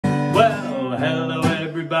Well, hello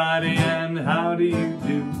everybody, and how do you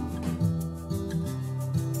do?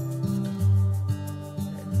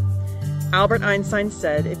 Albert Einstein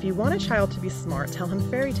said, if you want a child to be smart, tell him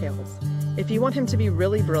fairy tales. If you want him to be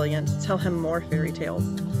really brilliant, tell him more fairy tales.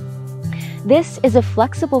 This is a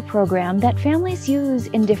flexible program that families use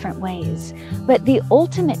in different ways, but the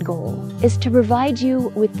ultimate goal is to provide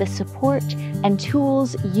you with the support and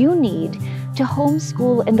tools you need to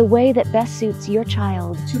homeschool in the way that best suits your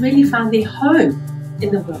child. To really find their home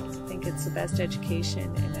in the world. I think it's the best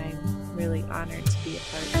education, and I'm really honored to be a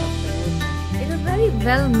part of it. It is very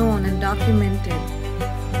well known and documented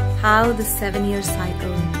how the 7-year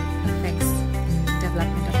cycle affects the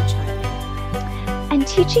development of a child. And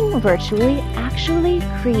teaching virtually actually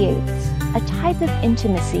creates a type of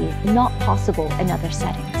intimacy not possible in other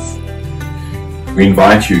settings. We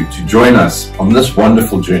invite you to join us on this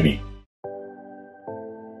wonderful journey.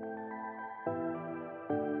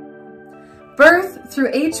 Birth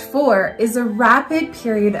through age 4 is a rapid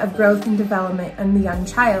period of growth and development in the young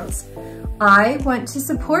child. I want to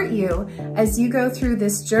support you as you go through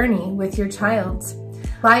this journey with your child.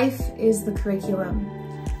 Life is the curriculum.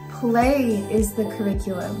 Play is the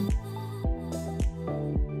curriculum.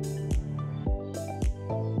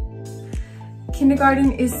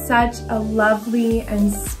 Kindergarten is such a lovely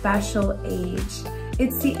and special age.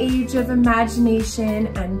 It's the age of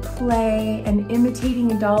imagination and play and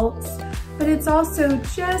imitating adults, but it's also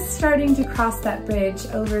just starting to cross that bridge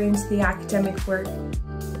over into the academic work.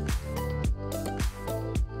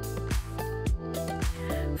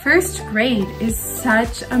 First grade is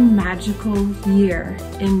such a magical year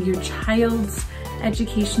in your child's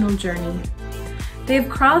educational journey. They've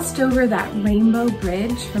crossed over that rainbow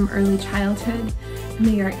bridge from early childhood, and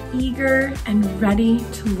they are eager and ready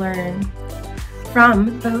to learn.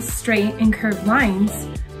 From those straight and curved lines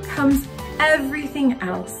comes everything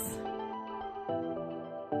else.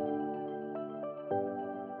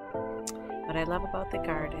 What I love about the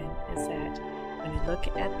garden is that when you look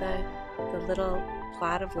at the little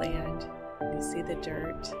plot of land, you see the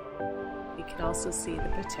dirt, you can also see the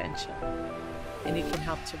potential, and you can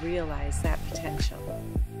help to realize that potential.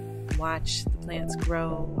 Watch the plants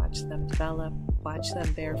grow, watch them develop, watch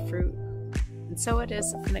them bear fruit. And so it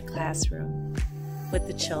is in a classroom with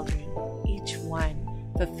the children, each one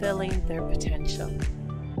fulfilling their potential.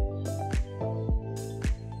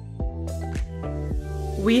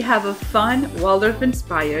 We have a fun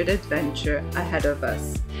Waldorf-inspired adventure ahead of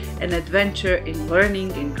us. An adventure in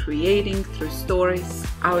learning and creating through stories,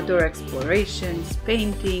 outdoor explorations,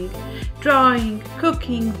 painting, drawing,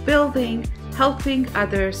 cooking, building, helping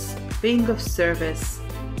others, being of service,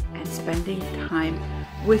 and spending time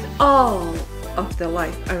with all of the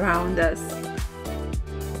life around us.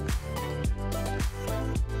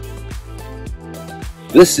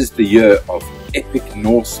 This is the year of epic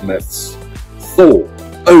Norse myths. Thor,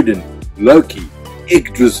 Odin, Loki,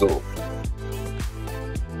 Yggdrasil.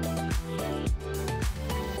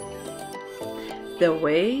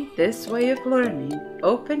 This way of learning,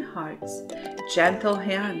 open hearts, gentle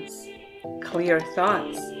hands, clear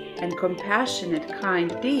thoughts, and compassionate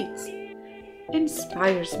kind deeds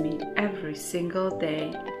inspires me every single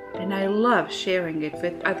day, and I love sharing it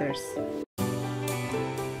with others.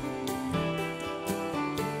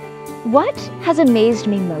 What has amazed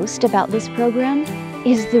me most about this program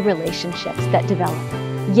is the relationships that develop.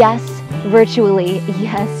 Yes, virtually,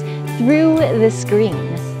 yes, through the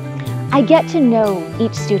screens. I get to know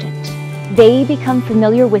each student. They become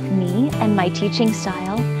familiar with me and my teaching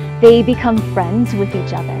style. They become friends with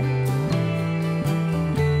each other.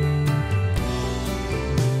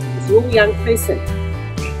 As your young person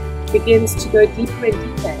begins to go deeper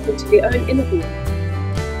and deeper into their own inner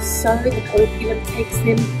being, so the curriculum takes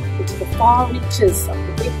them into the far reaches of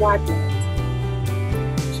the big wide world.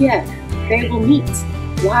 Here, they will meet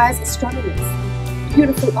wise astronomers,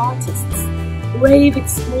 beautiful artists, brave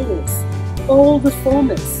explorers, bold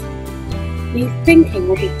reformers. Their thinking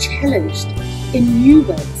will be challenged in new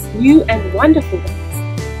ways, new and wonderful ways.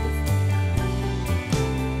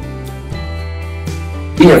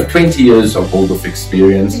 We have 20 years of Waldorf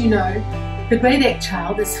experience. You know, the grade 8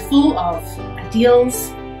 child is full of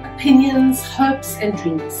ideals, opinions, hopes and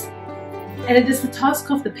dreams. And it is the task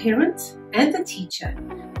of the parent and the teacher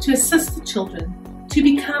to assist the children to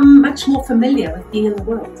become much more familiar with being in the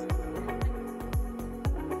world.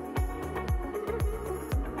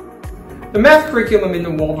 The math curriculum in the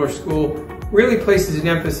Waldorf School really places an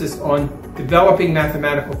emphasis on developing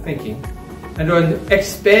mathematical thinking and on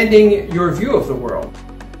expanding your view of the world.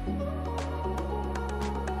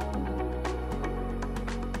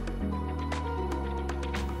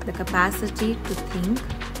 The capacity to think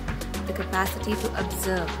the capacity to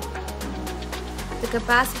observe, the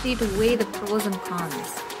capacity to weigh the pros and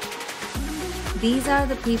cons. These are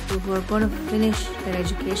the people who are going to finish their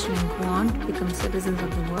education and go on to become citizens of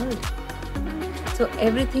the world. So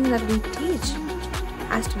everything that we teach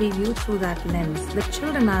has to be viewed through that lens. The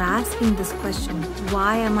children are asking this question,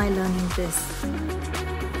 why am I learning this?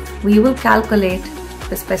 We will calculate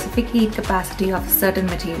the specific heat capacity of certain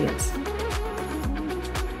materials.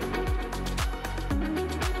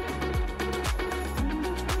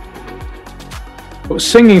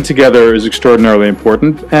 Singing together is extraordinarily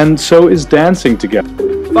important, and so is dancing together.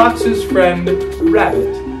 Fox's friend,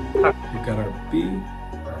 Rabbit. We've got our B,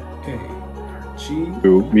 our A, our G.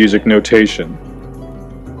 Music notation.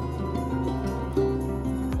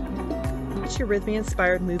 Teach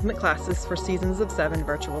Eurythmy-inspired movement classes for Seasons of 7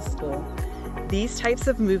 virtual school. These types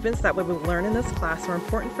of movements that we will learn in this class are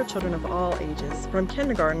important for children of all ages, from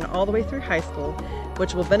kindergarten all the way through high school,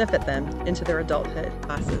 which will benefit them into their adulthood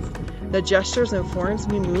classes. The gestures and forms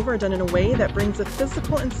we move are done in a way that brings the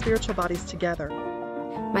physical and spiritual bodies together.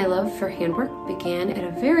 My love for handwork began at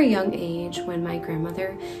a very young age when my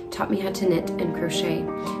grandmother taught me how to knit and crochet.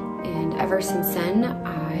 And ever since then,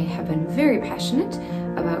 I have been very passionate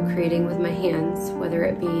about creating with my hands, whether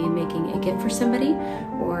it be making a gift for somebody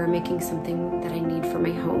or making something that I need for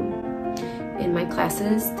my home. In my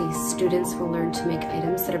classes, these students will learn to make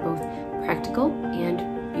items that are both practical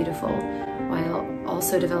and beautiful, while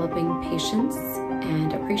also developing patience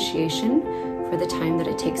and appreciation for the time that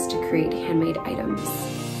it takes to create handmade items.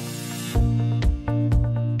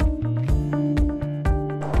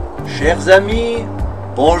 Chers amis,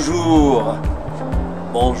 bonjour.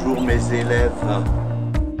 Bonjour mes élèves.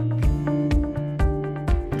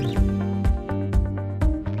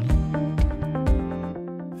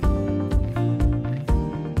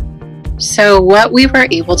 So what we were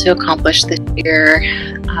able to accomplish this year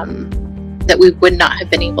that we would not have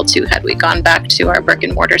been able to had we gone back to our brick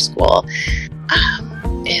and mortar school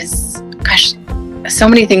is, gosh, so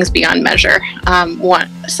many things beyond measure.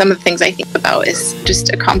 Some of the things I think about is just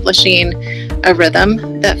accomplishing a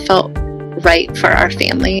rhythm that felt right for our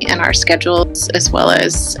family and our schedules, as well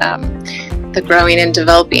as the growing and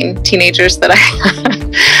developing teenagers that I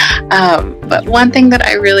have. But one thing that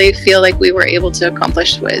I really feel like we were able to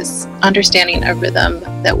accomplish was understanding a rhythm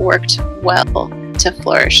that worked well to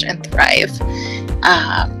flourish and thrive,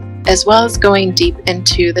 as well as going deep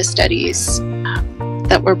into the studies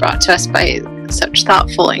that were brought to us by such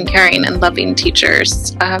thoughtful and caring and loving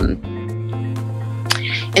teachers,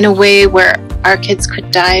 in a way where our kids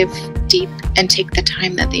could dive deep and take the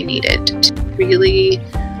time that they needed to really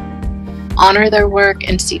honor their work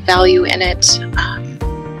and see value in it.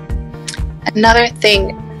 Another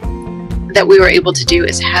thing that we were able to do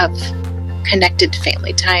is have connected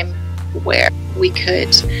family time where we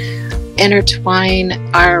could intertwine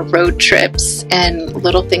our road trips and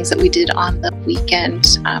little things that we did on the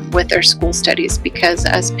weekend with their school studies, because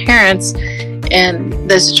as parents in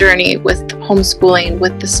this journey with homeschooling,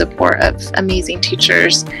 with the support of amazing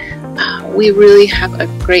teachers, we really have a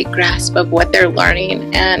great grasp of what they're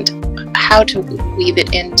learning and how to weave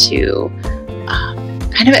it into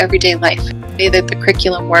kind of everyday life. The way that the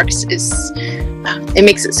curriculum works is, it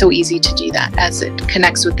makes it so easy to do that as it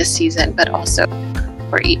connects with the season, but also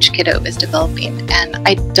where each kiddo is developing. And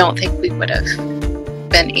I don't think we would have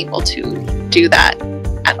been able to do that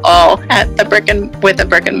at all at with the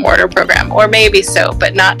brick and mortar program, or maybe so,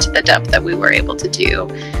 but not to the depth that we were able to do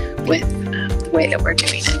with the way that we're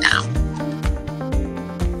doing it now.